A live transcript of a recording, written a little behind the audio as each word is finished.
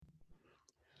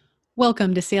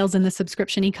Welcome to Sales in the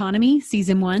Subscription Economy,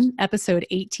 Season 1, Episode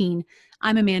 18.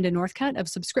 I'm Amanda Northcutt of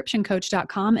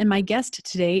SubscriptionCoach.com, and my guest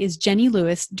today is Jenny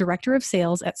Lewis, Director of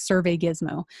Sales at Survey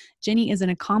Gizmo. Jenny is an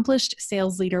accomplished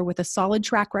sales leader with a solid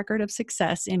track record of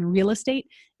success in real estate,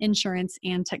 insurance,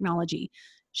 and technology.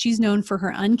 She's known for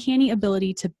her uncanny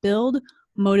ability to build,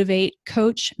 motivate,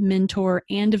 coach, mentor,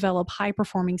 and develop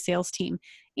high-performing sales team.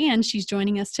 And she's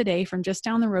joining us today from just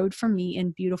down the road from me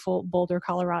in beautiful Boulder,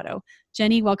 Colorado.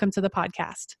 Jenny, welcome to the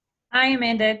podcast. Hi,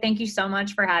 Amanda. Thank you so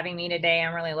much for having me today.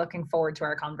 I'm really looking forward to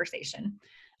our conversation.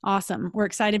 Awesome. We're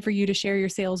excited for you to share your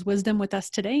sales wisdom with us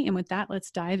today. And with that,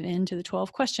 let's dive into the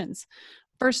 12 questions.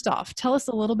 First off, tell us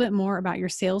a little bit more about your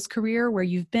sales career, where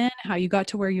you've been, how you got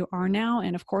to where you are now,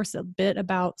 and of course, a bit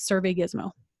about Survey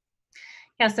Gizmo.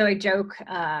 Yeah, so I joke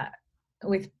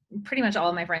with pretty much all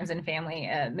of my friends and family.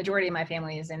 Majority of my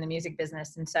family is in the music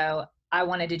business. And so I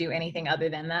wanted to do anything other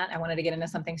than that. I wanted to get into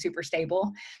something super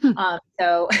stable.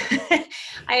 So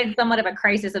I had somewhat of a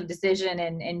crisis of decision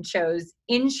and chose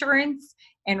insurance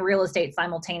and real estate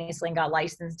simultaneously and got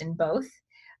licensed in both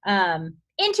in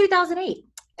 2008.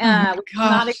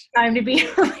 Not a time to be in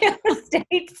real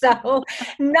estate, so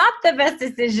not the best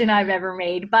decision I've ever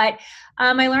made. But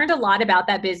I learned a lot about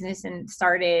that business and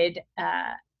started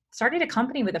a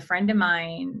company with a friend of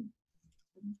mine,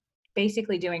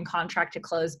 basically doing contract to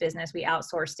close business. We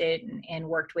outsourced it and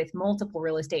worked with multiple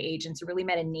real estate agents who really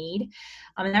met a need.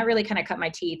 And that really kind of cut my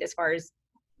teeth as far as,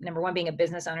 number one, being a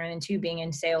business owner, and then two, being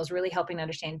in sales, really helping to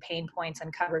understand pain points,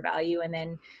 uncover value, and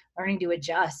then learning to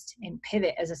adjust and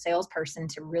pivot as a salesperson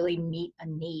to really meet a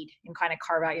need and kind of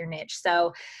carve out your niche.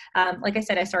 So like I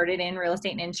said, I started in real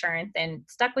estate and insurance and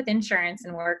stuck with insurance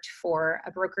and worked for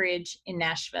a brokerage in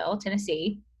Nashville,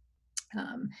 Tennessee,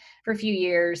 for a few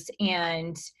years,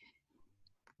 and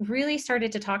really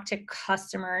started to talk to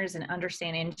customers and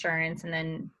understand insurance, and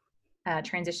then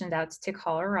transitioned out to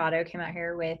Colorado, came out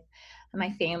here with my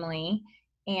family,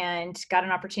 and got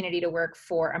an opportunity to work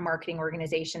for a marketing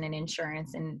organization in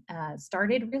insurance, and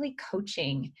started really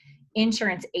coaching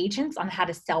insurance agents on how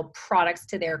to sell products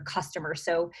to their customers.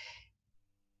 So,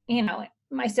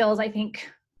 I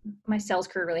think my sales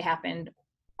career really happened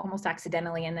almost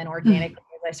accidentally and then organically.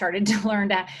 I started to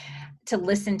learn to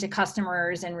listen to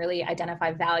customers and really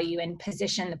identify value and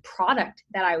position the product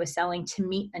that I was selling to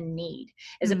meet a need,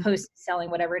 as opposed to selling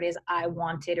whatever it is I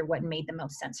wanted or what made the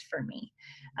most sense for me.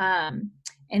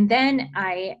 And then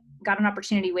I got an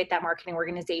opportunity with that marketing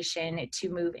organization to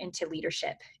move into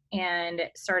leadership and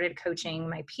started coaching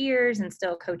my peers and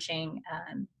still coaching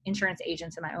insurance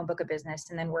agents in my own book of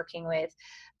business, and then working with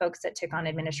folks that took on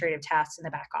administrative tasks in the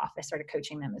back office, started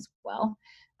coaching them as well.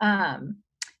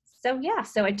 So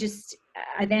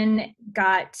I then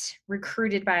got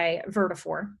recruited by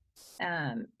Vertafore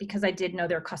because I did know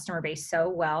their customer base so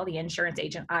well. The insurance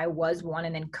agent, I was one,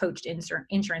 and then coached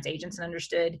insurance agents and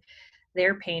understood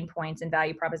their pain points and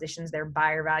value propositions, their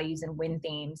buyer values and win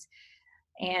themes.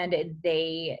 And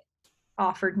they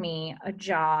offered me a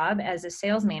job as a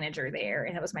sales manager there.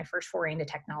 And it was my first foray into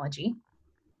technology.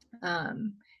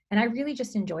 And I really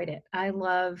just enjoyed it. I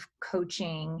love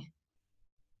coaching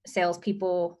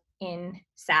salespeople in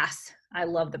SaaS. I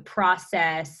love the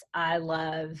process. I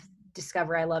love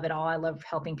discover. I love it all. I love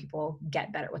helping people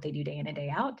get better at what they do day in and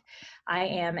day out. I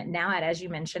am now as you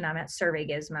mentioned, I'm at Survey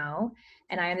Gizmo,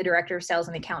 and I am the director of sales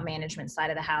and account management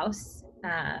side of the house.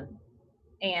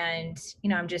 And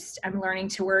I'm learning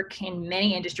to work in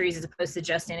many industries as opposed to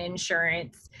just in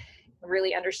insurance,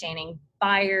 really understanding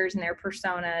buyers and their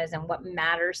personas and what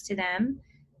matters to them.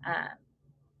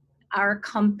 Our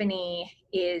company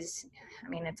is,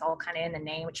 it's all kind of in the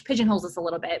name, which pigeonholes us a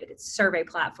little bit, but it's a survey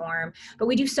platform. But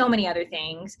we do so many other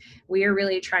things. We are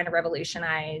really trying to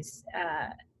revolutionize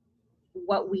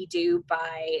what we do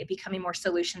by becoming more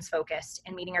solutions focused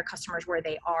and meeting our customers where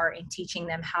they are and teaching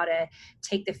them how to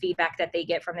take the feedback that they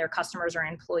get from their customers or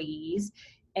employees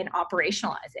and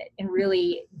operationalize it and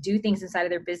really do things inside of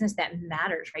their business that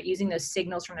matters, right? Using those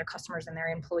signals from their customers and their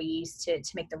employees to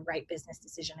make the right business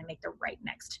decision and make the right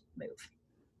next move.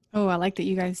 Oh, I like that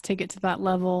you guys take it to that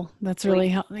level. That's really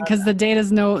helpful, because the data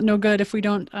is no good if we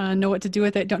don't know what to do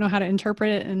with it, don't know how to interpret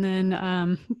it, and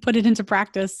then put it into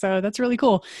practice. So that's really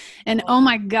cool. And oh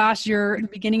my gosh, the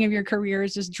beginning of your career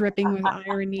is just dripping with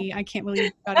irony. I can't believe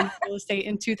you got into real estate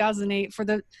in 2008 for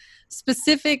the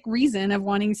specific reason of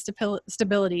wanting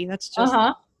stability. That's just,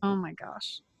 oh my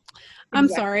gosh. I'm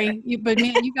sorry, but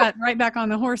man, you got right back on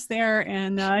the horse there,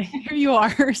 and here you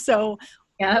are. So,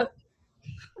 yep.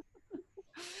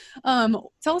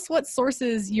 Tell us what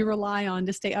sources you rely on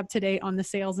to stay up to date on the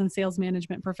sales and sales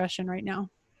management profession right now.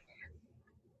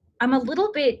 I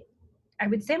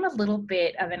would say I'm a little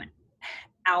bit of an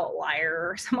outlier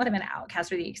or somewhat of an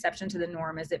outcast or the exception to the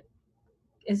norm as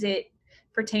it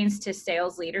pertains to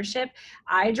sales leadership.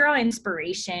 I draw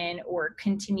inspiration or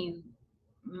continue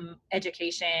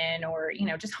education or,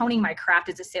 just honing my craft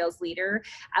as a sales leader.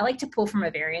 I like to pull from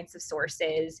a variance of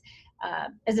sources.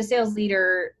 As a sales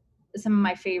leader, some of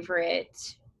my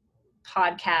favorite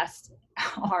podcasts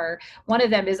one of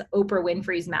them is Oprah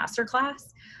Winfrey's Masterclass.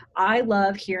 I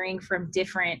love hearing from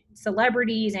different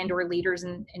celebrities and or leaders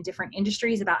in different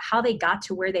industries about how they got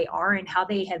to where they are and how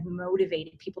they have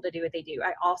motivated people to do what they do.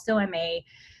 I also am a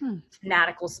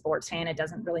fanatical sports fan. It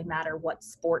doesn't really matter what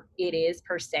sport it is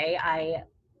per se. I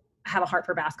have a heart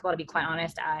for basketball, to be quite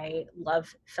honest. I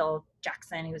love Phil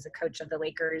Jackson. He was a coach of the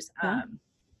Lakers. Yeah.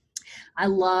 I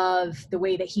love the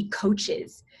way that he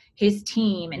coaches his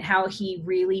team and how he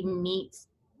really meets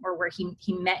or where he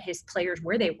met his players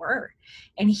where they were.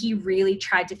 And he really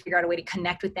tried to figure out a way to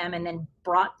connect with them and then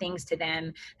brought things to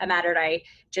them that mattered. I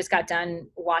just got done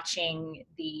watching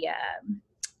the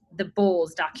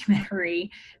Bulls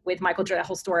documentary with Michael Jordan, the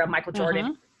whole story of Michael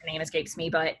Jordan. The name escapes me,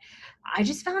 but I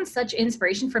just found such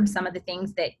inspiration from some of the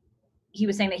things that he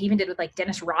was saying that he even did with like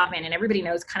Dennis Rodman, and everybody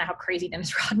knows kind of how crazy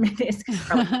Dennis Rodman is.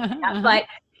 But,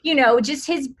 just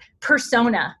his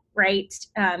persona, right?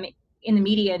 In the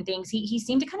media and things, he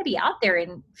seemed to kind of be out there,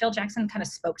 and Phil Jackson kind of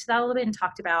spoke to that a little bit and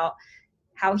talked about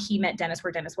how he met Dennis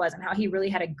where Dennis was and how he really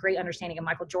had a great understanding of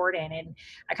Michael Jordan. And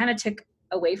I kind of took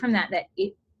away from that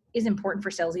it is important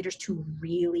for sales leaders to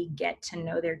really get to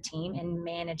know their team and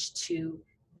manage to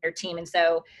their team. And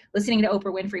so listening to Oprah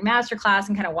Winfrey Masterclass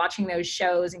and kind of watching those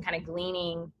shows and kind of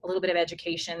gleaning a little bit of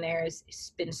education there has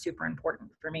been super important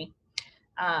for me.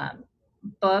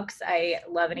 Books, I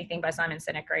love anything by Simon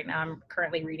Sinek right now. I'm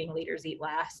currently reading Leaders Eat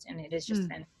Last, and it has just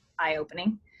been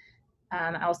eye-opening.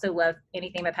 I also love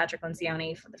anything by Patrick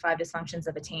Lencioni. The 5 Dysfunctions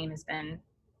of a Team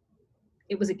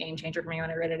it was a game changer for me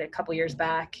when I read it a couple years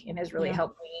back, and has really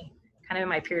helped me kind of in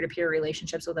my peer-to-peer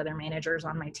relationships with other managers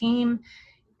on my team,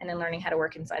 and then learning how to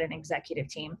work inside an executive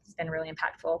team. It's been really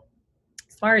impactful.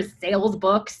 As far as sales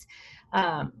books,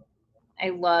 I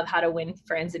love How to Win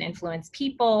Friends and Influence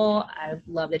People. I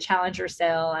love The Challenger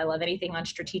Sale. I love anything on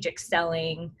strategic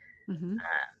selling.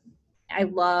 I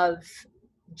love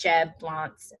Jeb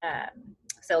Blount's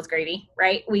Sales Gravy,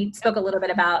 right? We spoke a little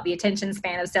bit about the attention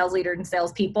span of sales leaders and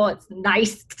salespeople. It's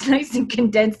nice and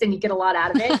condensed, and you get a lot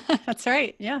out of it. That's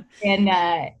right. Yeah. And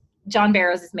John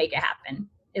Barrow's Make It Happen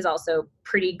is also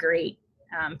pretty great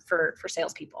for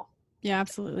salespeople. Yeah,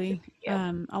 absolutely.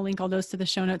 I'll link all those to the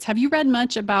show notes. Have you read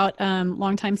much about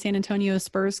longtime San Antonio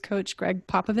Spurs coach Greg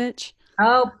Popovich?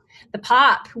 Oh, the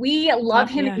Pop. We love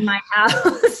him in my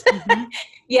house.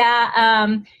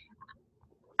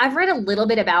 I've read a little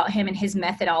bit about him and his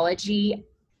methodology.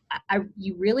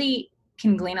 You really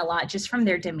can glean a lot just from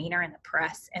their demeanor in the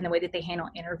press and the way that they handle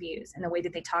interviews and the way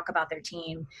that they talk about their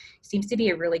team. Seems to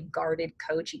be a really guarded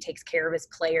coach. He takes care of his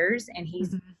players, and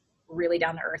he's really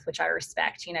down to earth, which I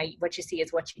respect. What you see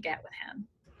is what you get with him.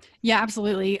 Yeah,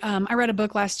 absolutely. I read a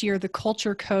book last year, The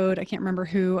Culture Code. I can't remember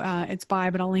who it's by,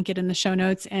 but I'll link it in the show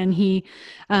notes. And he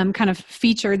kind of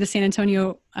featured the San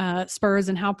Antonio Spurs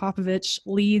and how Popovich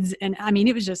leads. And I mean,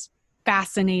 it was just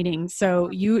fascinating.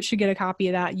 So you should get a copy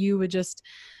of that. You would just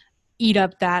eat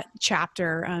up that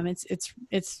chapter.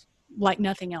 It's like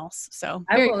nothing else. So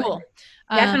very cool.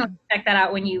 Definitely check that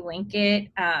out when you link it.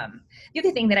 The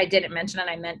other thing that I didn't mention, and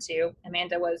I meant to,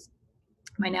 Amanda, was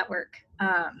my network.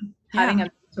 Having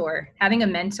a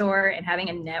mentor and having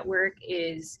a network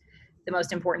is the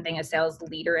most important thing a sales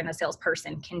leader and a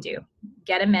salesperson can do.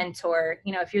 Get a mentor.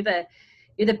 If you're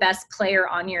the best player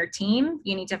on your team,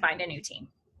 you need to find a new team.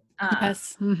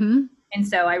 Yes. And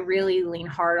so I really lean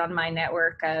hard on my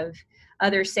network of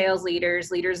other sales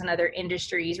leaders in other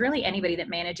industries, really anybody that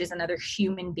manages another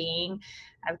human being.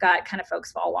 I've got kind of folks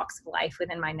of all walks of life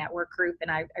within my network group, and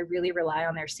I really rely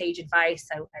on their sage advice.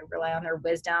 I rely on their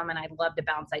wisdom, and I love to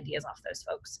bounce ideas off those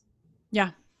folks. Yeah,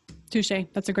 touche.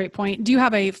 That's a great point. Do you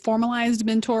have a formalized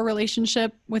mentor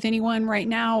relationship with anyone right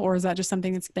now, or is that just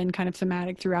something that's been kind of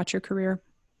thematic throughout your career?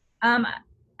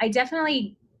 I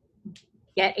definitely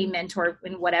get a mentor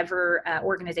in whatever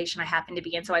organization I happen to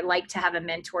be in. So I like to have a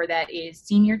mentor that is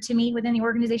senior to me within the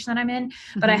organization that I'm in.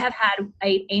 But I have had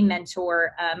a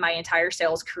mentor my entire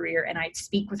sales career, and I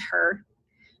speak with her.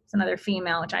 It's another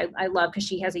female, which I love because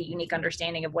she has a unique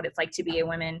understanding of what it's like to be a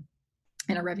woman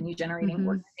in a revenue generating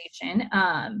organization.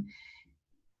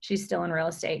 She's still in real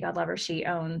estate. God love her. She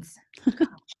owns, I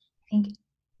think,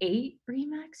 8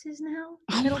 Remaxes now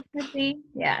in Middle Tennessee.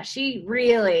 Yeah, she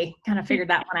really kind of figured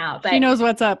that one out. But she knows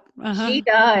what's up. She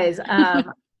does.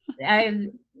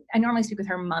 I normally speak with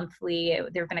her monthly.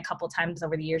 There have been a couple of times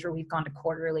over the years where we've gone to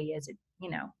quarterly as it,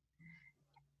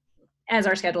 as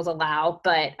our schedules allow,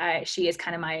 but she is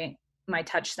kind of my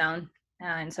touchstone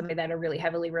and somebody that I really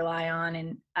heavily rely on.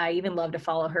 And I even love to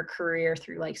follow her career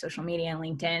through like social media and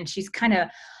LinkedIn. She's kind of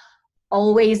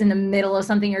always in the middle of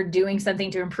something or doing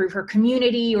something to improve her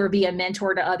community or be a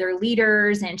mentor to other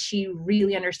leaders. And she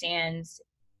really understands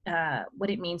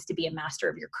what it means to be a master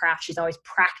of your craft. She's always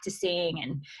practicing,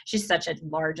 and she's such a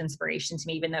large inspiration to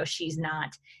me, even though she's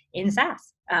not in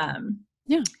SaaS.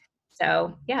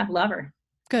 So yeah, love her.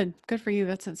 Good for you.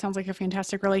 It sounds like a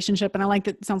fantastic relationship. And I like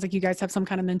that it sounds like you guys have some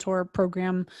kind of mentor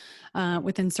program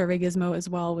within Survey Gizmo as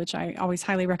well, which I always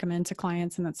highly recommend to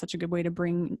clients. And that's such a good way to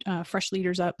bring fresh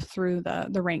leaders up through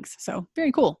the ranks. So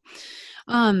very cool.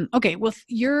 Okay. With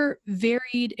your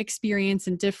varied experience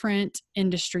in different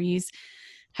industries,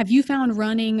 have you found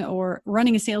running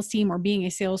a sales team or being a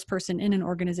salesperson in an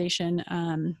organization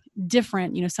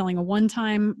different, selling a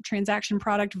one-time transaction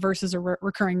product versus a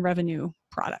recurring revenue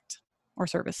product or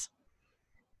service?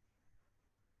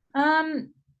 I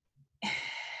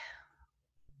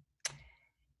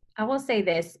will say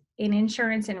this, in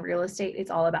insurance and real estate,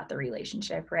 it's all about the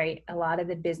relationship, right? A lot of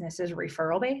the business is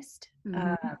referral based.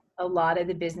 Mm-hmm. A lot of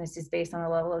the business is based on the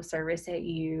level of service that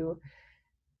you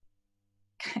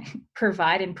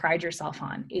provide and pride yourself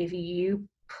on. If you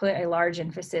put a large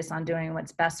emphasis on doing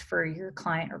what's best for your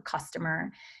client or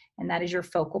customer, and that is your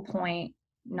focal point,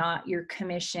 not your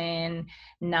commission,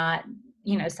 not,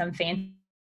 some fancy.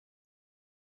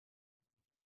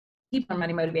 People are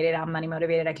money motivated. I'm money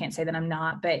motivated. I can't say that I'm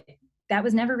not, but that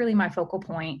was never really my focal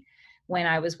point when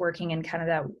I was working in kind of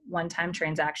that one-time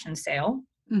transaction sale.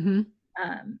 Mm-hmm.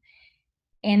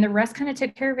 And the rest kind of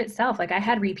took care of itself. Like I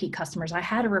had repeat customers. I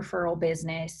had a referral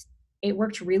business. It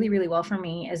worked really, really well for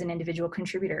me as an individual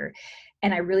contributor.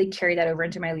 And I really carried that over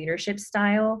into my leadership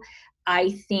style.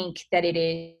 I think that it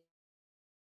is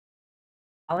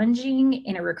challenging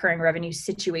in a recurring revenue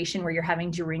situation where you're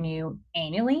having to renew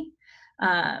annually.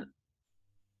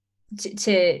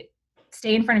 To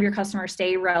stay in front of your customer,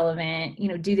 stay relevant,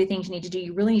 do the things you need to do.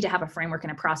 You really need to have a framework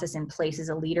and a process in place as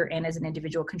a leader and as an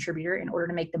individual contributor in order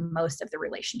to make the most of the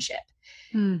relationship.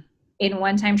 In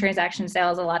one-time transaction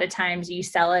sales, a lot of times you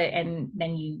sell it and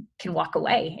then you can walk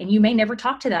away and you may never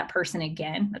talk to that person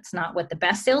again. That's not what the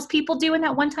best salespeople do in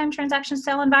that one-time transaction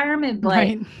sale environment, but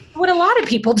right. What a lot of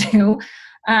people do.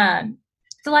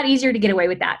 It's a lot easier to get away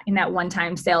with that in that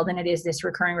one-time sale than it is this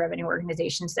recurring revenue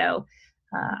organization. So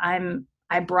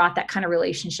I brought that kind of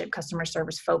relationship, customer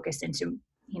service focus into,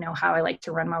 how I like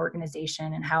to run my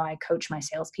organization and how I coach my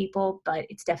salespeople, but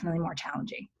it's definitely more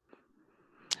challenging.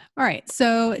 All right.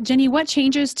 So Jenny, what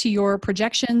changes to your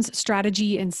projections,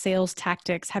 strategy, and sales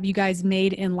tactics have you guys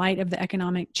made in light of the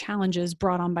economic challenges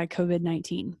brought on by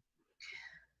COVID-19?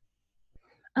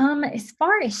 As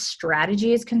far as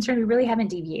strategy is concerned, we really haven't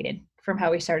deviated from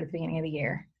how we started at the beginning of the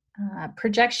year.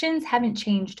 Projections haven't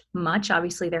changed much.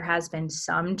 Obviously, there has been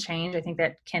some change. I think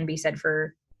that can be said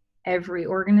for every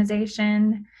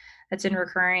organization that's in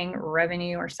recurring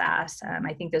revenue or SaaS.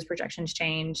 I think those projections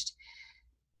changed.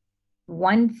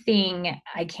 One thing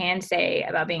I can say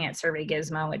about being at Survey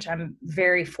Gizmo, which I'm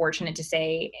very fortunate to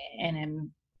say, and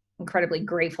I'm incredibly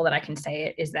grateful that I can say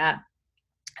it, is that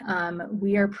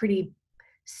we are pretty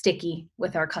sticky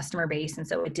with our customer base. And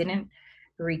so it didn't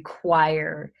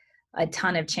require a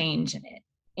ton of change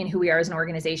in who we are as an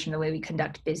organization, the way we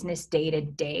conduct business day to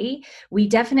day. We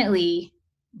definitely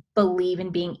believe in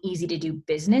being easy to do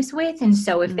business with. And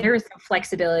so if there is some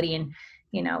flexibility in,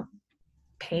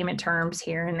 payment terms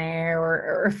here and there,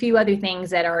 or a few other things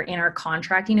that are in our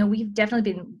contract, we've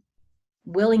definitely been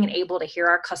willing and able to hear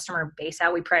our customer base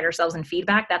out. We pride ourselves in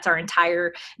feedback. That's our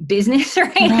entire business,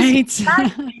 right? Right.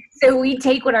 So we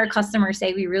take what our customers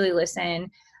say. We really listen.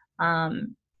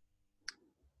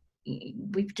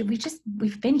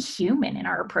 We've been human in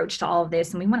our approach to all of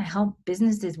this, and we want to help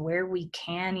businesses where we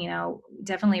can.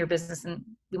 Definitely your business, and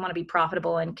we want to be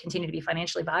profitable and continue to be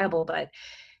financially viable, but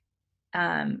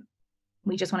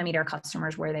we just want to meet our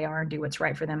customers where they are and do what's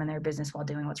right for them and their business while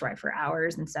doing what's right for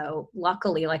ours. And so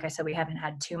luckily, like I said, we haven't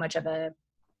had too much of a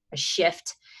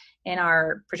shift in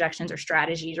our projections or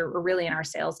strategies or really in our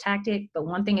sales tactic. But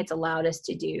one thing it's allowed us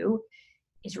to do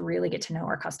is really get to know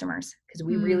our customers, because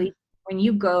we really, when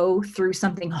you go through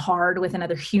something hard with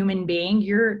another human being,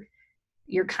 you're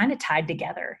kind of tied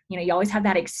together. You always have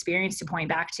that experience to point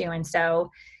back to. And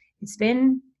so it's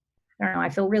been I don't know, I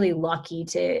feel really lucky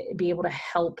to be able to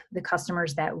help the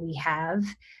customers that we have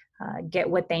get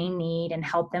what they need and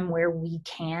help them where we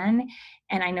can.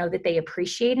 And I know that they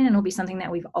appreciate it, and it'll be something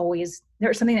that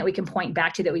there's something that we can point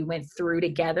back to that we went through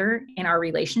together in our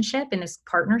relationship, in this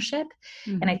partnership.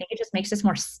 And I think it just makes us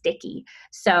more sticky.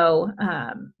 So,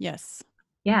 yes.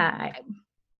 Yeah.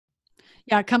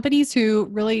 Yeah. Companies who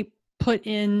really put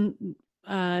in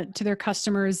to their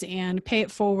customers and pay it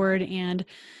forward and,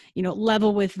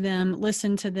 level with them,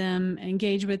 listen to them,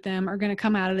 engage with them are going to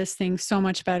come out of this thing so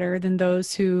much better than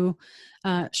those who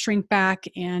shrink back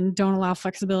and don't allow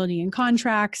flexibility in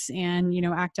contracts and,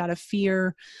 act out of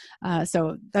fear.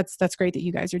 So that's great that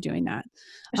you guys are doing that.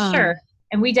 Sure.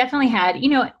 And we definitely had,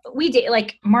 we did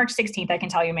like March 16th, I can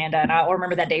tell you, Amanda, and I'll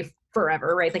remember that day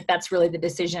forever, right? Like that's really the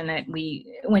decision that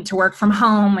we went to work from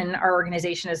home, and our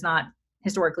organization has not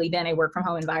historically been a work from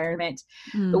home environment,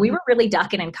 but we were really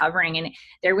ducking and covering. And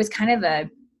there was kind of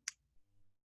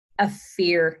a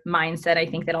fear mindset, I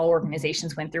think, that all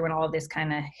organizations went through when all of this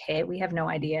kind of hit. We have no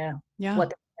idea what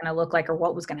it was going to look like or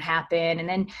what was going to happen. And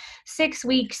then 6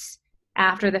 weeks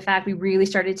after the fact, we really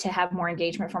started to have more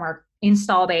engagement from our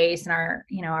install base and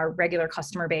our regular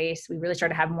customer base. We really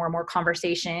started to have more and more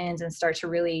conversations and start to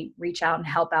really reach out and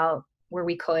help out where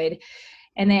we could.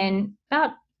 And then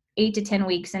about 8 to 10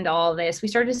 weeks into all of this, we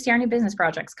started to see our new business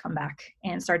projects come back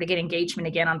and start to get engagement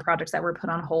again on projects that were put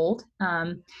on hold.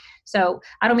 So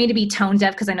I don't mean to be tone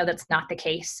deaf, because I know that's not the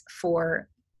case for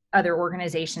other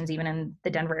organizations, even in the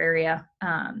Denver area.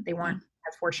 They weren't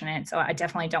as fortunate. So I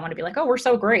definitely don't want to be like, oh, we're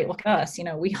so great, look at us,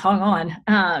 we hung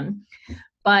on.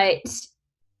 But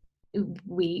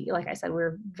like I said,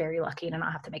 we're very lucky to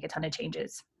not have to make a ton of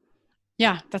changes.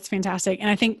 Yeah, that's fantastic. And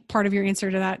I think part of your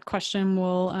answer to that question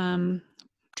will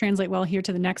translate well here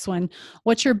to the next one.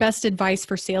 What's your best advice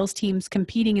for sales teams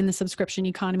competing in the subscription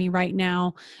economy right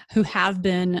now who have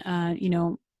been,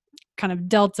 kind of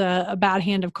dealt a bad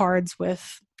hand of cards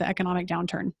with the economic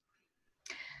downturn?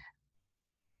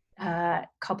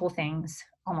 Couple things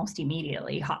almost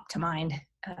immediately hop to mind.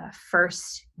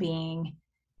 First being,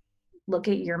 look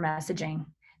at your messaging.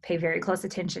 Pay very close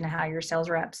attention to how your sales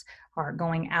reps are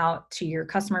going out to your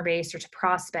customer base or to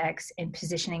prospects and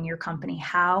positioning your company.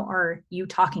 How are you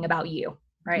talking about you,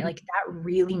 right? Mm-hmm. Like that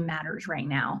really matters right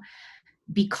now,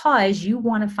 because you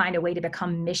want to find a way to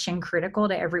become mission critical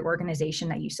to every organization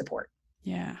that you support.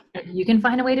 Yeah. You can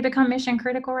find a way to become mission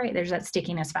critical, right? There's that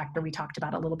stickiness factor we talked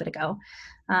about a little bit ago,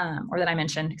 or that I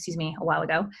mentioned, a while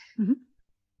ago. Mm-hmm.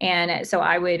 And so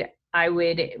I would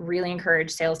really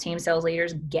encourage sales teams, sales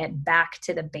leaders, get back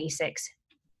to the basics.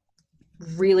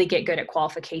 Really get good at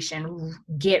qualification.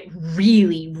 Get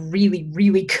really, really,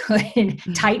 really good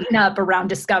and tighten up around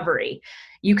discovery.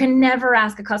 You can never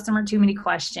ask a customer too many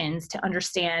questions to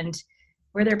understand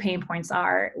where their pain points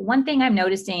are. One thing I'm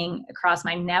noticing across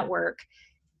my network,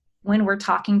 when we're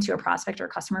talking to a prospect or a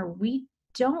customer, we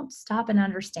don't stop and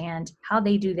understand how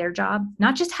they do their job,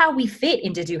 not just how we fit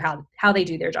into how they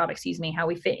do their job, how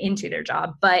we fit into their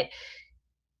job, but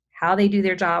how they do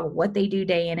their job, what they do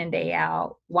day in and day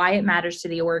out, why it matters to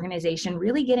the organization,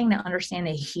 really getting to understand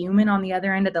the human on the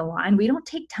other end of the line. We don't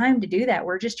take time to do that.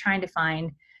 We're just trying to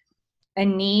find a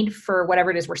need for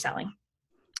whatever it is we're selling.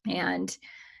 And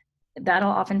that'll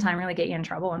oftentimes really get you in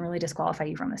trouble and really disqualify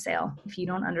you from the sale if you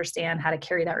don't understand how to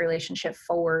carry that relationship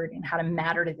forward and how to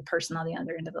matter to the person on the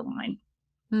other end of the line.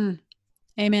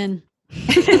 Amen.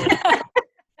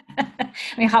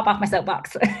 Let me hop off my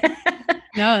soapbox.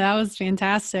 No, that was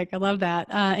fantastic. I love that.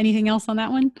 Anything else on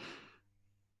that one?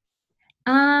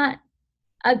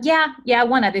 Yeah.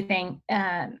 One other thing.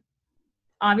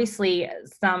 Obviously,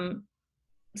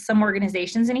 some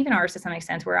organizations, and even ours to some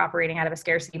extent, we're operating out of a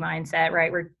scarcity mindset,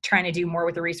 right? We're trying to do more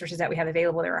with the resources that we have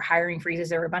available. There are hiring freezes.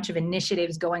 There are a bunch of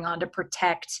initiatives going on to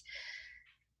protect,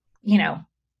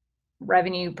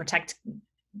 revenue, protect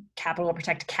capital,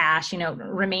 protect cash,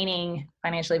 remaining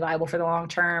financially viable for the long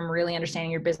term, really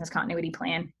understanding your business continuity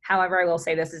plan. However, I will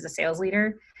say this as a sales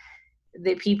leader,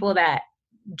 the people that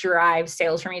drive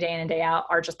sales for me day in and day out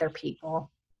are just their people.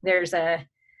 There's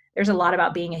a lot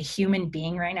about being a human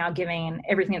being right now, given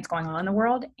everything that's going on in the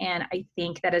world. And I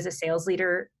think that as a sales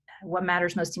leader, what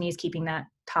matters most to me is keeping that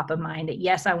top of mind. That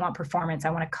yes, I want performance.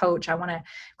 I want to coach. I want to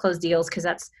close deals because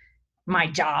that's my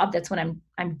job. That's what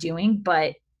I'm doing.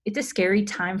 But it's a scary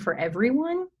time for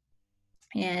everyone.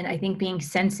 And I think being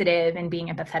sensitive and being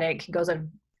empathetic goes a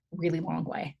really long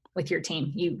way with your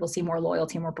team. You will see more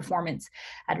loyalty, more performance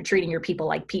out of treating your people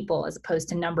like people as opposed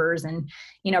to numbers and,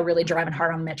 really driving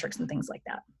hard on metrics and things like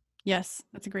that. Yes,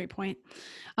 that's a great point.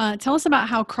 Tell us about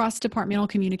how cross-departmental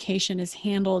communication is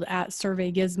handled at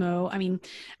Survey Gizmo. I mean,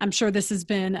 I'm sure this has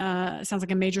been, sounds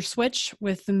like a major switch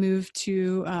with the move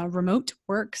to remote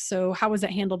work. So how was that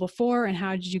handled before, and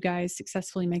how did you guys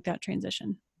successfully make that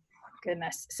transition?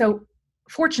 Goodness. So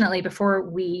fortunately, before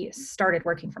we started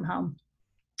working from home,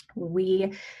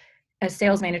 we as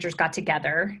sales managers got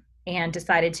together and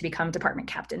decided to become department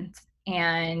captains.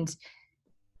 And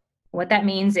what that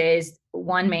means is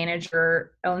one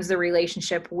manager owns the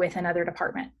relationship with another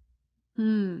department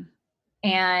Hmm.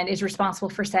 and is responsible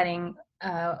for setting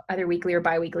other weekly or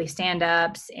biweekly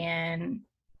stand-ups and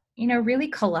really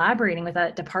collaborating with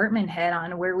a department head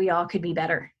on where we all could be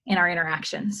better in our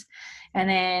interactions. And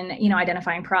then,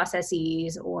 identifying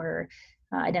processes or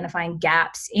identifying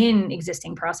gaps in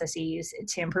existing processes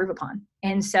to improve upon.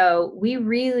 And so we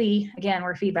really, again,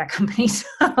 we're a feedback company.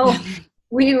 So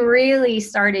we really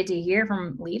started to hear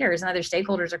from leaders and other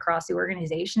stakeholders across the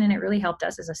organization. And it really helped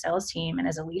us as a sales team and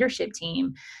as a leadership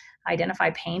team identify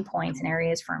pain points and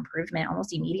areas for improvement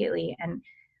almost immediately. And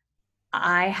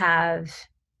I have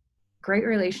great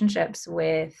relationships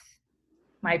with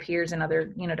my peers and other,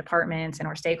 departments and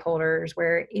our stakeholders,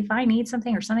 where if I need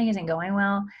something or something isn't going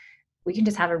well, we can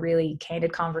just have a really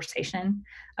candid conversation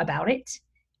about it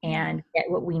and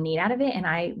get what we need out of it. And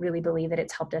I really believe that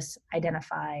it's helped us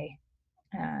identify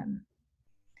kind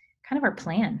of our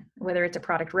plan, whether it's a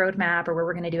product roadmap or what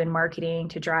we're going to do in marketing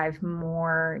to drive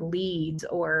more leads,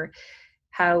 or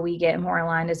how we get more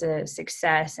aligned as a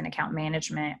success and account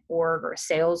management org or a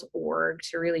sales org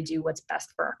to really do what's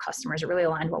best for our customers. It really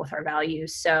aligned well with our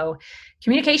values. So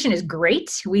communication is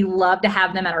great. We love to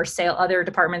have them at our other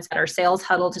departments at our sales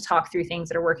huddle to talk through things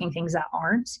that are working, things that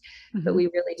aren't. Mm-hmm. But we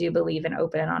really do believe in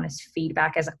open and honest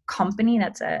feedback as a company.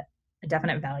 That's a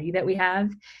definite value that we have.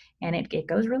 And it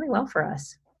goes really well for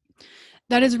us.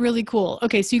 That is really cool.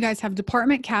 Okay, so you guys have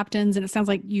department captains, and it sounds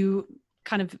like you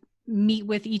kind of meet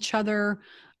with each other.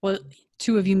 Well,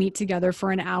 two of you meet together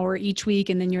for an hour each week,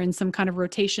 and then you're in some kind of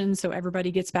rotation, so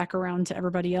everybody gets back around to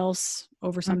everybody else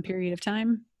over some period of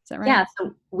time. Is that right? Yeah.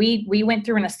 So we went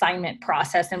through an assignment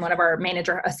process in one of our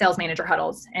sales manager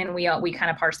huddles, and we kind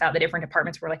of parsed out the different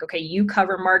departments. We're like, okay, you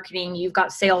cover marketing, you've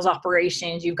got sales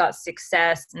operations, you've got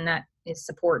success, and that is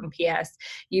support and PS.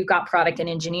 You've got product and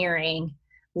engineering.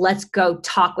 Let's go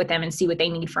talk with them and see what they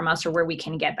need from us or where we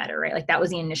can get better, right? Like that was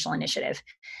the initial initiative.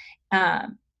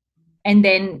 And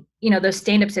then, those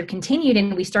stand-ups have continued,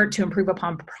 and we start to improve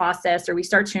upon process, or we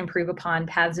start to improve upon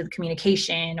paths of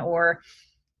communication, or,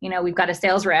 we've got a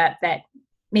sales rep that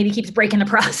maybe keeps breaking the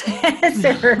process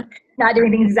or not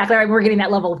doing things exactly right. We're getting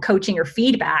that level of coaching or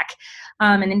feedback.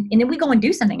 And then we go and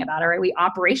do something about it, right? We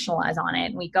operationalize on it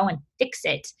and we go and fix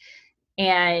it.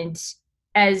 And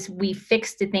as we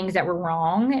fixed the things that were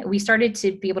wrong, we started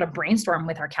to be able to brainstorm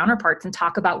with our counterparts and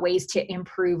talk about ways to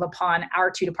improve upon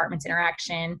our two departments'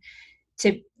 interaction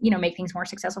to, make things more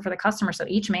successful for the customer. So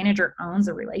each manager owns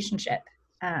a relationship,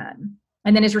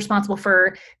 and then is responsible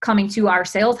for coming to our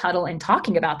sales huddle and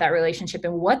talking about that relationship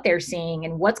and what they're seeing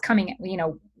and what's coming,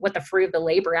 what the fruit of the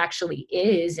labor actually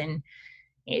is. And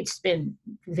it's been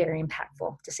very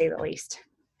impactful, to say the least.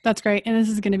 That's great. And this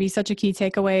is going to be such a key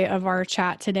takeaway of our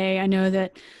chat today. I know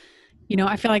that,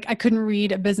 I feel like I couldn't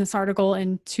read a business article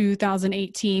in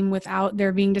 2018 without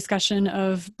there being discussion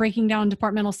of breaking down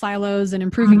departmental silos and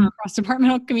improving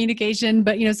cross-departmental communication.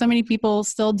 But, so many people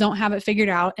still don't have it figured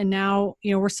out. And now,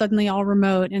 we're suddenly all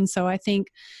remote. And so I think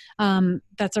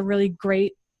that's a really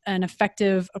great and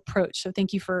effective approach. So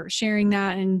thank you for sharing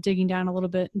that and digging down a little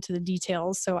bit into the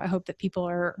details. So I hope that people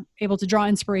are able to draw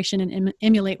inspiration and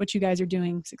emulate what you guys are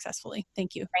doing successfully.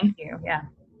 Thank you. Thank you. Yeah.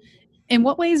 In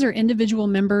what ways are individual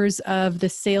members of the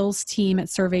sales team at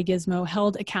Survey Gizmo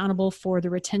held accountable for the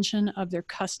retention of their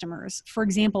customers? For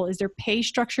example, is their pay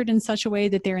structured in such a way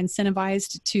that they're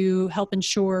incentivized to help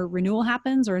ensure renewal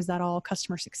happens, or is that all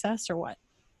customer success, or what?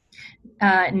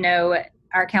 No.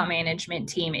 Our account management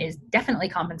team is definitely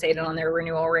compensated on their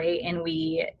renewal rate, and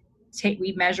we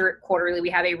measure it quarterly. We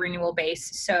have a renewal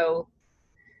base. So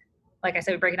like I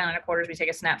said, we break it down into quarters. We take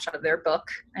a snapshot of their book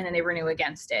and then they renew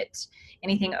against it.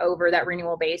 Anything over that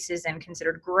renewal base is then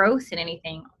considered growth, and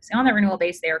anything on that renewal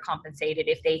base, they are compensated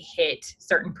if they hit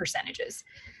certain percentages.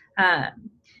 As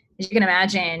you can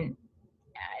imagine,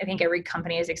 I think every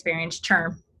company has experienced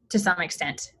churn to some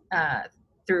extent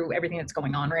through everything that's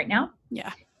going on right now.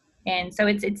 Yeah. And so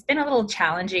it's been a little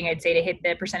challenging, I'd say, to hit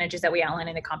the percentages that we outlined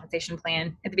in the compensation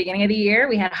plan. At the beginning of the year,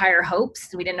 we had higher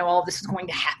hopes. We didn't know all of this was going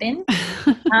to happen.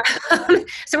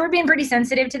 So we're being pretty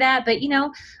sensitive to that. But,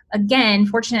 again,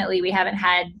 fortunately, we haven't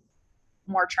had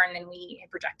more churn than we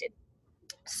had projected.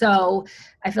 So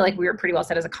I feel like we were pretty well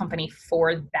set as a company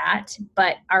for that,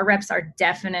 but our reps are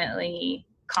definitely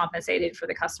compensated for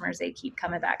the customers they keep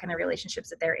coming back and the relationships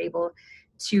that they're able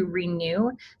to renew.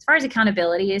 As far as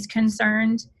accountability is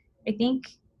concerned, I think,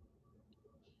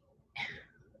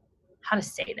 how to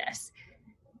say this,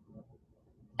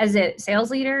 as a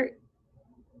sales leader,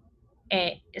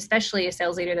 especially a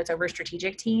sales leader that's over a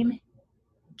strategic team,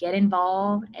 get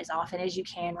involved as often as you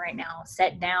can right now.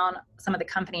 Set down some of the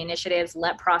company initiatives,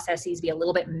 let processes be a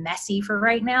little bit messy for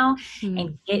right now,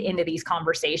 and get into these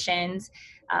conversations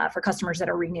for customers that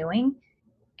are renewing.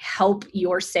 Help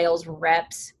your sales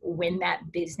reps win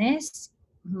that business.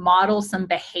 Model some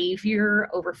behavior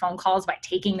over phone calls by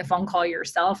taking the phone call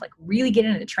yourself. Like, really get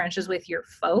into the trenches with your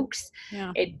folks.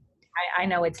 Yeah. I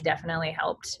know it's definitely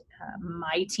helped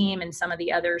my team, and some of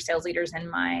the other sales leaders in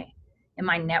my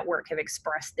network have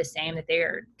expressed the same, that they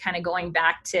are kind of going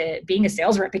back to being a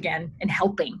sales rep again and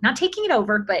helping, not taking it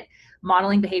over, but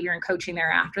modeling behavior and coaching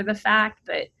there after the fact,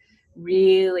 but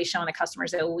really showing the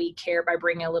customers that we care by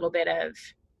bringing a little bit of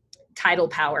title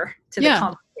power to the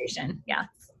conversation. Yeah.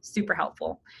 Super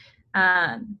helpful.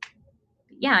 Yeah.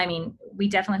 I mean, we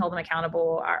definitely hold them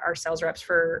accountable, our sales reps,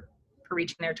 for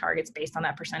reaching their targets based on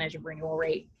that percentage of renewal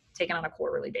rate taken on a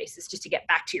quarterly basis. Just to get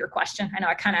back to your question. I know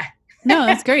I kind of, no,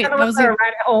 that's great. That was a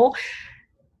rabbit hole.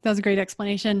 That was a great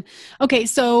explanation. Okay.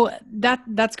 So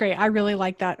that's great. I really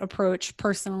like that approach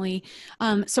personally.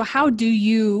 So how do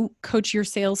you coach your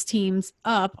sales teams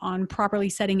up on properly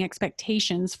setting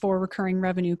expectations for recurring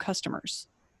revenue customers?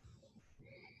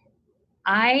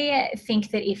 I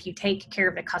think that if you take care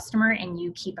of the customer and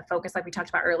you keep a focus, like we talked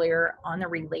about earlier, on the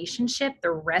relationship, the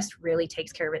rest really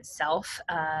takes care of itself.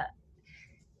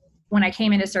 When I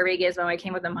came into Survey Gizmo, I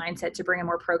came with a mindset to bring a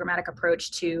more programmatic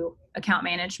approach to account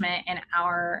management and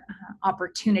our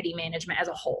opportunity management as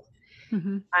a whole.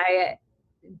 Mm-hmm. I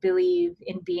believe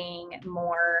in being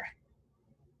more,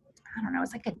 I don't know,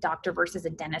 it's like a doctor versus a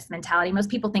dentist mentality. Most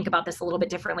people think about this a little bit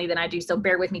differently than I do, so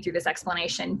bear with me through this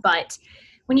explanation. But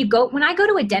when I go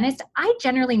to a dentist, I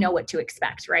generally know what to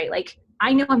expect, right? Like,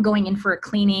 I know I'm going in for a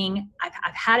cleaning.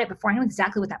 I've had it before. I know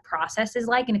exactly what that process is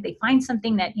like. And if they find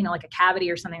something that, like a cavity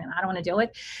or something that I don't want to deal with,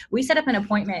 we set up an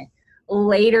appointment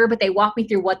later, but they walk me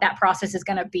through what that process is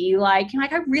going to be like. And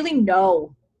like, I really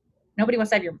know, nobody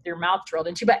wants to have your mouth drilled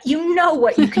into, but you know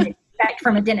what you can expect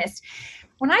from a dentist.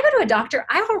 When I go to a doctor,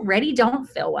 I already don't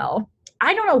feel well.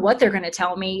 I don't know what they're going to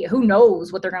tell me. Who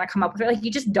knows what they're going to come up with? Like,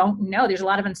 you just don't know. There's a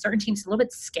lot of uncertainty. It's a little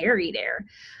bit scary there.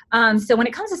 So when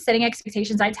it comes to setting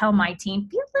expectations, I tell my team,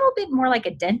 be a little bit more like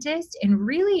a dentist and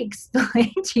really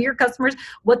explain to your customers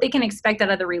what they can expect out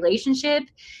of the relationship.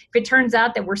 If it turns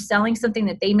out that we're selling something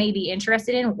that they may be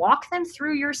interested in, walk them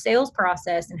through your sales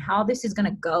process and how this is going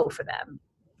to go for them.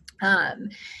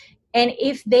 And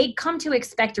if they come to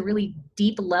expect a really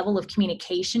deep level of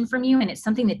communication from you, and it's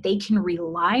something that they can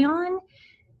rely on,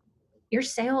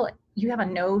 you have a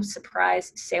no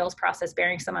surprise sales process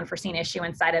bearing some unforeseen issue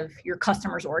inside of your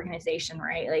customer's organization,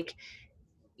 right? Like,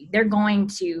 they're going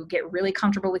to get really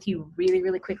comfortable with you really,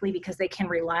 really quickly because they can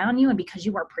rely on you and because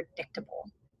you are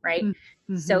predictable, right?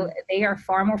 Mm-hmm. So they are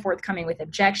far more forthcoming with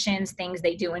objections, things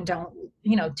they do and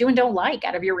don't like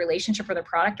out of your relationship or the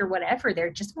product or whatever. They're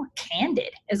just more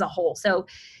candid as a whole. So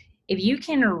if you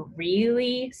can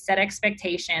really set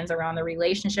expectations around the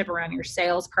relationship, around your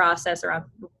sales process,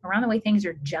 around the way things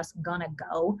are just gonna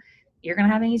go, you're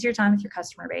gonna have an easier time with your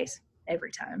customer base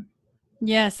every time.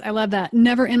 Yes, I love that.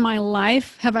 Never in my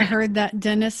life have I heard that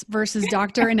dentist versus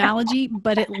doctor analogy,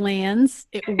 but it lands.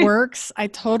 It works. I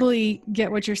totally get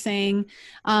what you're saying.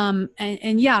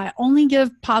 And yeah, only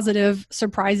give positive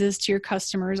surprises to your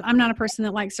customers. I'm not a person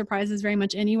that likes surprises very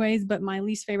much anyways, but my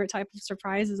least favorite type of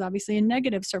surprise is obviously a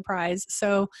negative surprise.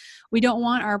 So we don't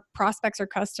want our prospects or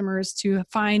customers to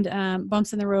find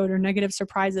bumps in the road or negative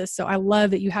surprises. So I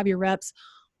love that you have your reps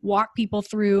walk people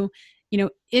through,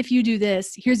 if you do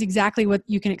this, here's exactly what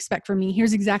you can expect from me.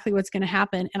 Here's exactly what's going to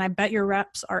happen. And I bet your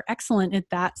reps are excellent at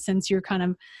that, since you're kind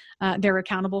of, they're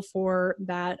accountable for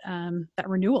that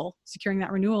renewal, securing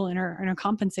that renewal, and are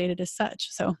compensated as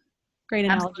such. So great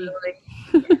analogy. Absolutely.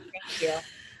 Yeah, thank you.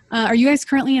 Are you guys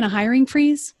currently in a hiring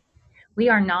freeze? We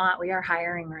are not. We are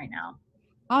hiring right now.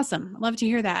 Awesome. Love to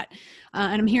hear that.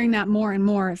 And I'm hearing that more and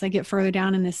more as I get further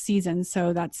down in this season.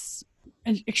 So that's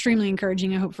extremely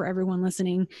encouraging, I hope, for everyone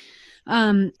listening.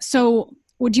 So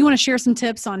would you want to share some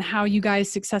tips on how you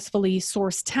guys successfully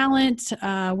source talent?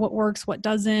 What works, what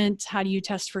doesn't? How do you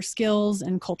test for skills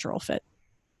and cultural fit?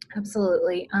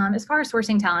 Absolutely. As far as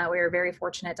sourcing talent, we are very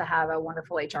fortunate to have a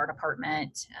wonderful HR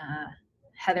department,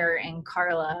 Heather and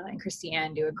Carla and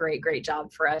Christiane do a great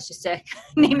job for us. Just to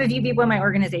name a few people in my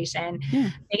organization,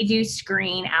 they do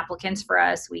screen applicants for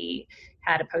us. We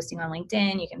had a posting on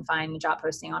LinkedIn. You can find the job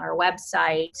posting on our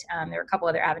website. There are a couple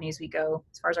other avenues we go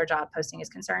as far as our job posting is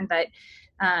concerned, but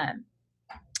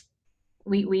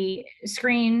we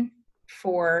screen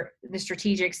for the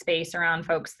strategic space around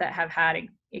folks that have had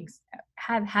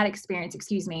experience,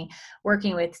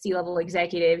 working with C-level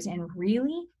executives and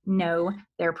really know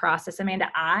their process. Amanda,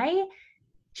 I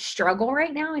struggle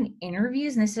right now in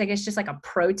interviews, and this is, I guess, just like a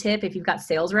pro tip if you've got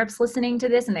sales reps listening to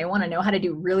this and they want to know how to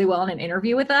do really well in an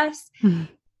interview with us.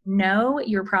 Know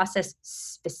your process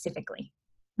specifically.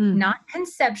 Not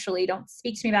conceptually. Don't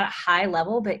speak to me about a high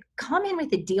level, but come in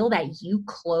with a deal that you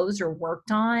closed or worked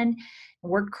on,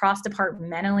 worked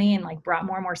cross-departmentally, and like brought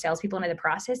more and more salespeople into the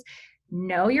process.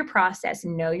 Know your process,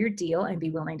 know your deal, and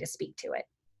be willing to speak to it.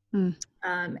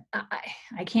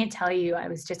 I can't tell you, I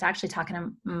was just actually talking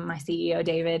to my CEO,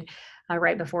 David,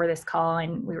 right before this call,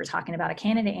 and we were talking about a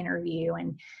candidate interview,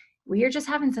 and we are just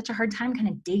having such a hard time kind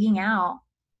of digging out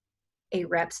a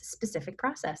rep's specific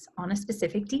process on a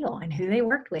specific deal and who they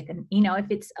worked with. And, you know, if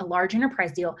it's a large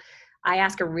enterprise deal, I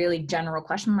ask a really general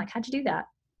question. I'm like, how'd you do that?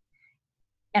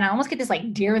 And I almost get this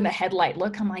like deer in the headlight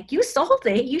look. I'm like, you sold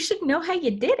it. You should know how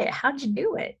you did it. How'd you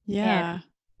do it? Yeah. And,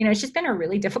 you know, it's just been a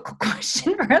really difficult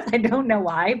question for us. I don't know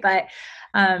why, but,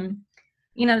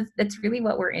 you know, that's really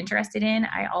what we're interested in.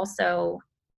 I also,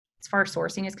 as far as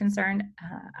sourcing is concerned,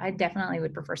 I definitely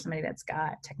would prefer somebody that's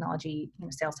got technology, you know,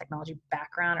 sales technology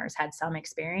background or has had some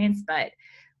experience. But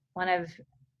one of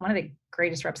the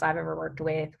greatest reps I've ever worked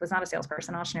with was not a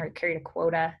salesperson. She never carried a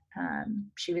quota.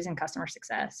 She was in customer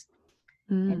success,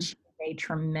 and she was a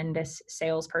tremendous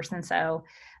salesperson. So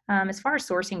as far as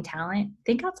sourcing talent,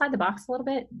 think outside the box a little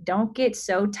bit. Don't get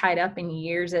so tied up in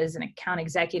years as an account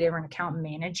executive or an account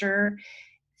manager.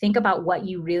 Think about what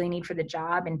you really need for the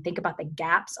job and think about the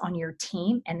gaps on your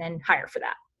team and then hire for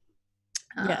that.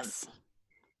 Yes.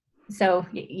 So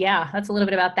yeah, that's a little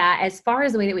bit about that. As far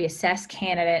as the way that we assess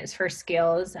candidates for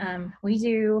skills, we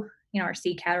do, you know, our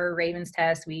CCAT or Ravens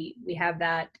test. We have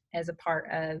that as a part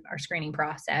of our screening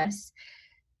process.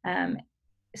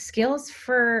 Skills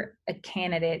for a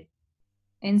candidate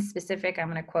in specific, I'm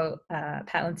going to quote Pat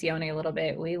Lencioni a little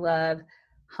bit. We love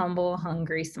humble,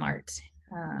 hungry, smart.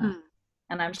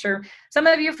 And I'm sure some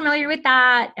of you are familiar with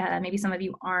that. Maybe some of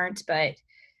you aren't, but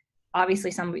obviously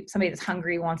somebody that's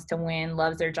hungry, wants to win,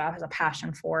 loves their job, has a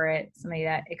passion for it. Somebody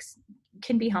that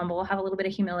can be humble, have a little bit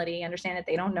of humility, understand that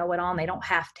they don't know it all and they don't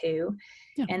have to.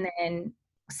 Yeah. And then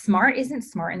smart isn't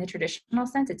smart in the traditional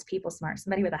sense. It's people smart.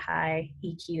 Somebody with a high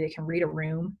EQ that can read a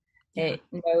room. It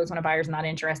knows when a buyer's not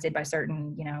interested by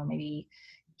certain, you know, maybe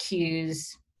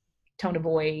cues, tone of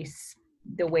voice,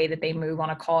 the way that they move on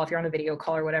a call, if you're on a video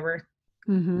call or whatever.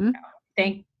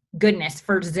 Thank goodness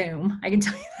for Zoom. I can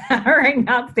tell you that right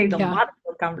now. It saved a lot of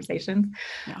those conversations.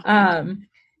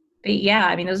 But yeah,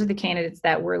 I mean, those are the candidates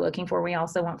that we're looking for. We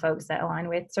also want folks that align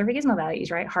with Survey Gizmo values,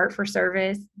 right? Heart for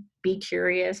service, be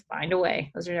curious, find a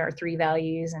way. Those are our 3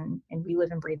 values, and we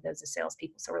live and breathe those as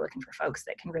salespeople. So we're looking for folks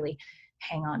that can really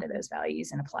hang on to those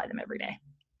values and apply them every day.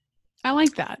 I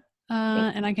like that.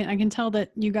 And I can tell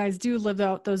that you guys do live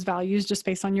out those values just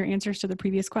based on your answers to the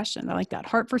previous question. I like that.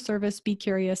 Heart for service, be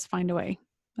curious, find a way.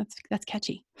 That's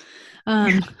catchy.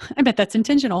 I bet that's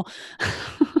intentional.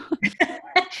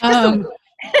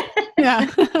 Yeah.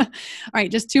 All right.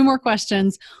 Just 2 more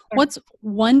questions. What's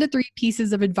 1 to 3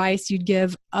 pieces of advice you'd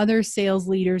give other sales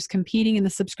leaders competing in the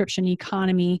subscription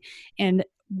economy? And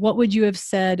what would you have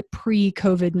said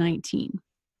pre-COVID-19?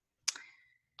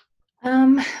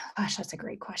 Gosh, that's a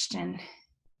great question.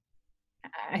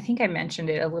 I think I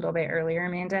mentioned it a little bit earlier,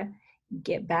 Amanda.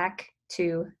 Get back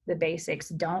to the basics.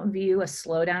 Don't view a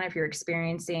slowdown, if you're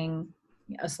experiencing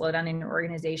a slowdown in your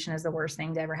organization, as the worst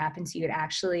thing to ever happen to you. It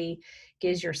actually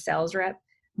gives your sales rep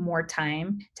more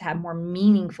time to have more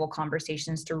meaningful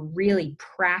conversations, to really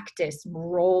practice,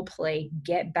 role play,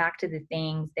 get back to the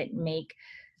things that make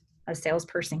a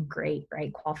salesperson great,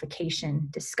 right? Qualification,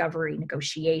 discovery,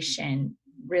 negotiation,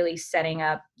 really setting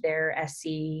up their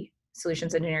SC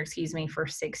solutions engineer, for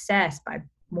success by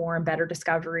more and better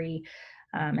discovery.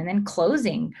 And then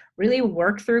closing, really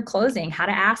work through closing, how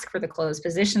to ask for the close,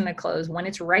 position the close, when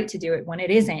it's right to do it, when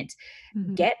it isn't.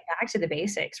 Get back to the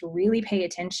basics, really pay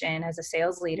attention as a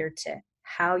sales leader to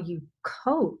how you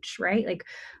coach, right? Like,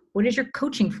 what does your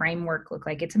coaching framework look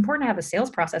like? It's important to have a sales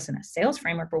process and a sales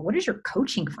framework, but what is your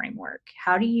coaching framework?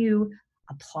 How do you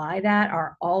apply that?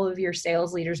 Are all of your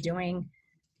sales leaders doing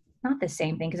not the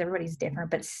same thing, because everybody's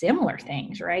different, but similar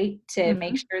things, right? To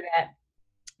make sure that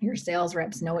your sales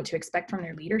reps know what to expect from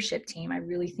their leadership team. I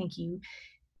really think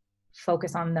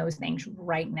focus on those things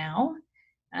right now.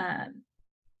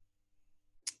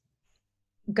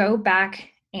 Go back,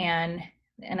 and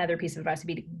another piece of advice would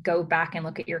be to go back and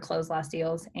look at your closed last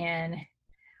deals and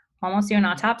almost do an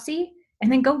autopsy,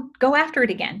 and then go after it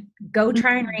again. Go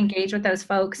try and re-engage with those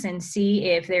folks and see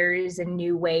if there is a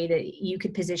new way that you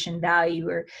could position value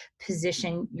or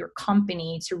position your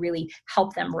company to really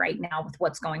help them right now with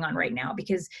what's going on right now.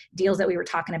 Because deals that we were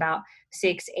talking about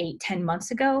 6, 8, 10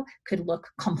 months ago could look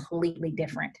completely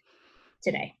different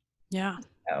today. Yeah.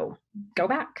 So go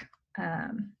back.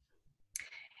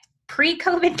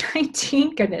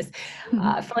 Pre-COVID-19, goodness,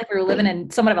 I feel like we were living in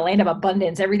somewhat of a land of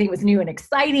abundance. Everything was new and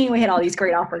exciting. We had all these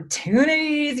great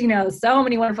opportunities, so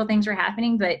many wonderful things were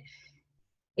happening. But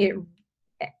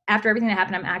after everything that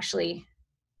happened,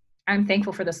 I'm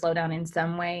thankful for the slowdown in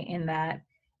some way, in that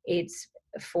it's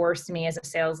forced me as a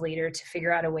sales leader to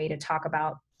figure out a way to talk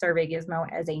about Survey Gizmo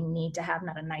as a need to have,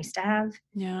 not a nice to have.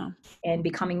 Yeah. And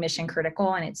becoming mission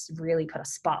critical. And it's really put a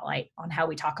spotlight on how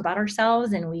we talk about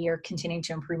ourselves. And we are continuing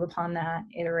to improve upon that,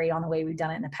 iterate on the way we've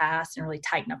done it in the past, and really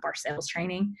tighten up our sales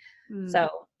training. So,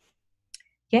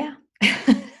 yeah.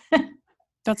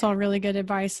 That's all really good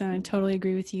advice. And I totally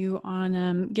agree with you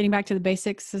on getting back to the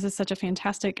basics. This is such a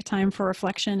fantastic time for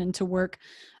reflection and to work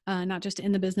not just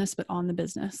in the business, but on the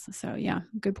business. So yeah,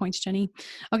 good points, Jenny.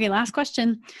 Okay, last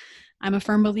question. I'm a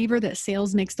firm believer that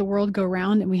sales makes the world go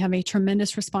round, and we have a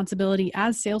tremendous responsibility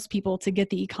as salespeople to get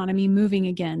the economy moving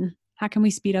again. How can we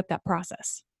speed up that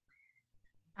process?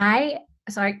 I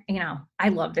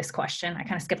love this question. I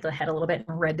kind of skipped ahead a little bit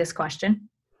and read this question.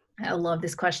 I love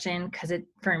this question because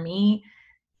for me,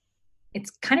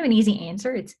 it's kind of an easy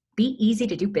answer. It's be easy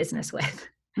to do business with.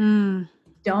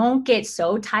 Don't get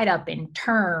so tied up in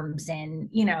terms and,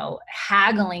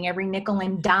 haggling every nickel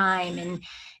and dime, and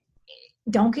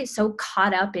don't get so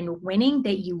caught up in winning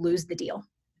that you lose the deal.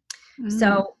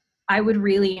 So I would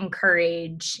really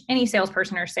encourage any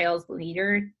salesperson or sales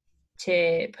leader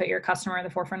to put your customer at the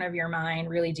forefront of your mind.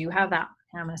 Really do have that,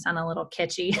 and I'm going to sound a little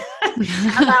kitschy,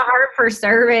 have that heart for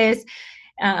service,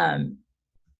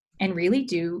 and really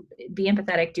do be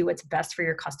empathetic, do what's best for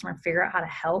your customer, figure out how to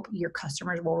help. Your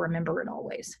customers will remember it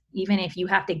always. Even if you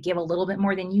have to give a little bit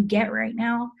more than you get right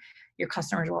now, your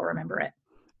customers will remember it.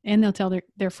 And they'll tell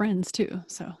their friends too.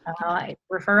 So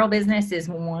referral business is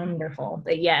wonderful.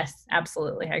 But yes,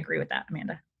 absolutely. I agree with that,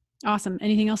 Amanda. Awesome.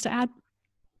 Anything else to add?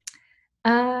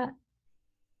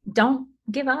 Don't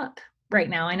give up right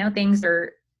now. I know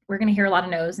we're going to hear a lot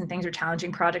of no's, and things are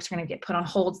challenging. Projects are going to get put on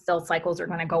hold. Sales cycles are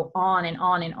going to go on and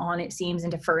on and on, it seems,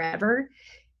 into forever.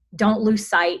 Don't lose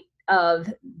sight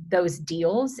of those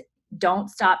deals. Don't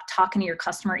stop talking to your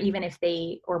customer,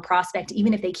 or prospect,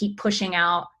 even if they keep pushing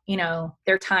out,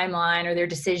 their timeline or their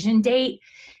decision date.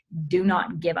 Do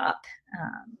not give up.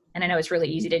 And I know it's really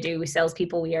easy to do.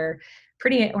 Salespeople, we're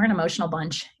an emotional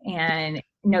bunch, and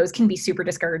no's can be super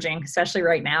discouraging, especially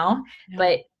right now. Yeah.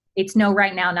 But it's no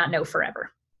right now, not no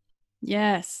forever.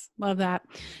 Yes. Love that.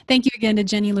 Thank you again to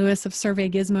Jenny Lewis of Survey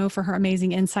Gizmo for her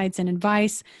amazing insights and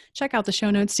advice. Check out the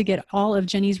show notes to get all of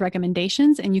Jenny's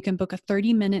recommendations, and you can book a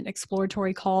 30-minute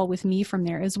exploratory call with me from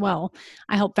there as well.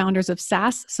 I help founders of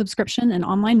SaaS, subscription, and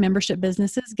online membership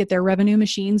businesses get their revenue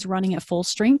machines running at full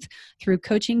strength through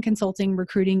coaching, consulting,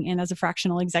 recruiting, and as a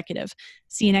fractional executive.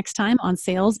 See you next time on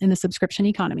Sales in the Subscription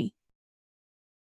Economy.